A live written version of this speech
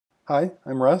Hi,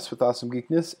 I'm Russ with Awesome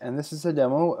Geekness, and this is a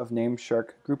demo of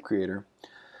Nameshark Group Creator.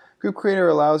 Group Creator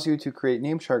allows you to create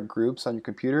Nameshark groups on your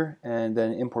computer and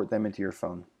then import them into your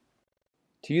phone.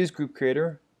 To use Group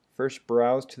Creator, first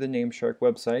browse to the Nameshark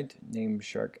website,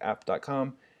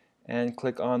 namesharkapp.com, and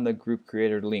click on the Group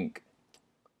Creator link.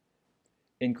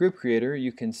 In Group Creator,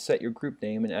 you can set your group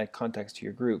name and add contacts to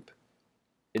your group.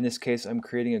 In this case, I'm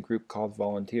creating a group called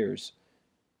Volunteers.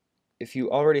 If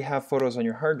you already have photos on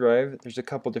your hard drive, there's a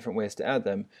couple different ways to add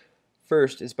them.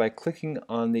 First is by clicking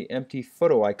on the empty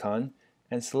photo icon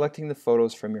and selecting the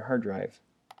photos from your hard drive.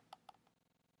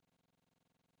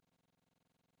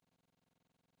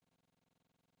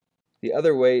 The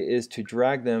other way is to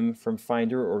drag them from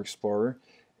Finder or Explorer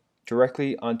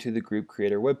directly onto the Group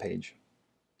Creator webpage.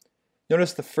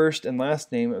 Notice the first and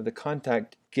last name of the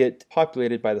contact get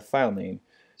populated by the file name.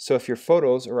 So if your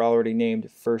photos are already named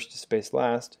first space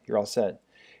last, you're all set.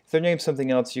 If they're named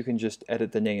something else, you can just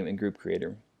edit the name in Group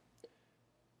Creator.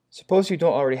 Suppose you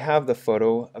don't already have the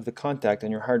photo of the contact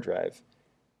on your hard drive.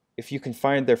 If you can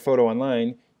find their photo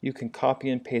online, you can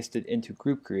copy and paste it into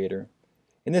Group Creator.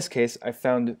 In this case, I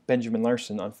found Benjamin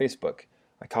Larson on Facebook.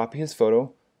 I copy his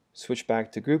photo, switch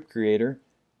back to Group Creator,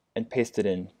 and paste it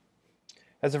in.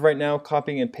 As of right now,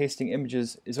 copying and pasting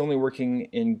images is only working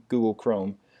in Google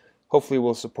Chrome. Hopefully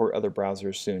we'll support other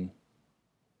browsers soon.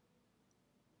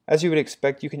 As you would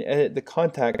expect, you can edit the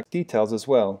contact details as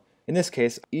well. In this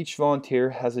case, each volunteer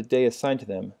has a day assigned to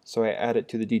them, so I add it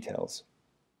to the details.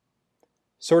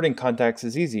 Sorting contacts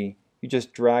is easy. You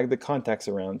just drag the contacts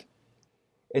around.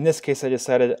 In this case, I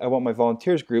decided I want my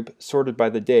volunteers group sorted by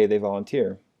the day they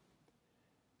volunteer.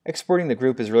 Exporting the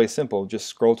group is really simple. Just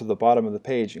scroll to the bottom of the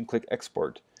page and click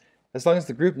Export. As long as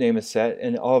the group name is set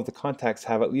and all of the contacts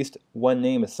have at least one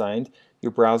name assigned,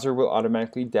 your browser will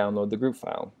automatically download the group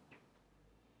file.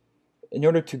 In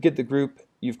order to get the group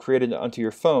you've created onto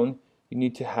your phone, you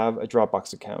need to have a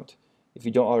Dropbox account. If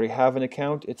you don't already have an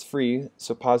account, it's free,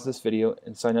 so pause this video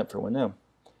and sign up for one now.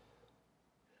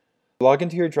 Log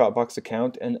into your Dropbox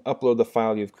account and upload the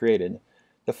file you've created.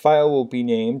 The file will be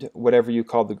named whatever you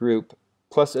call the group,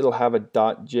 plus it'll have a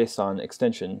 .json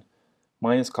extension.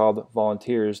 Mine is called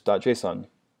volunteers.json.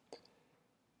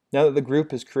 Now that the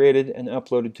group is created and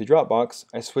uploaded to Dropbox,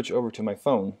 I switch over to my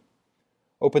phone.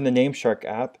 Open the Nameshark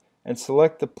app and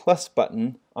select the plus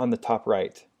button on the top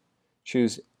right.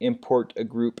 Choose Import a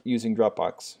Group using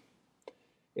Dropbox.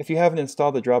 If you haven't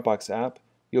installed the Dropbox app,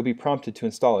 you'll be prompted to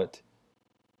install it.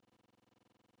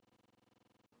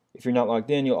 If you're not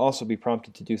logged in, you'll also be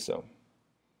prompted to do so.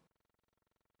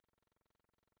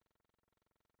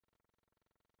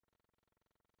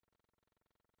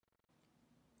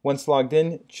 Once logged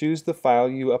in, choose the file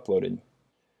you uploaded.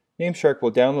 Nameshark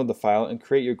will download the file and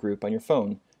create your group on your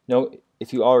phone. Note,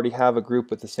 if you already have a group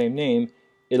with the same name,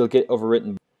 it'll get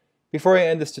overwritten. Before I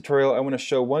end this tutorial, I want to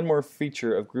show one more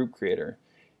feature of Group Creator.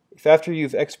 If after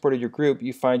you've exported your group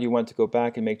you find you want to go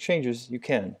back and make changes, you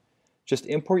can. Just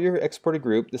import your exported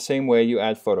group the same way you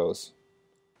add photos.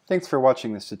 Thanks for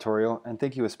watching this tutorial, and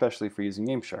thank you especially for using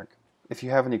Nameshark. If you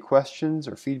have any questions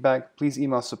or feedback, please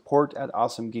email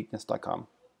support@awesomegeekness.com.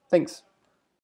 Thanks.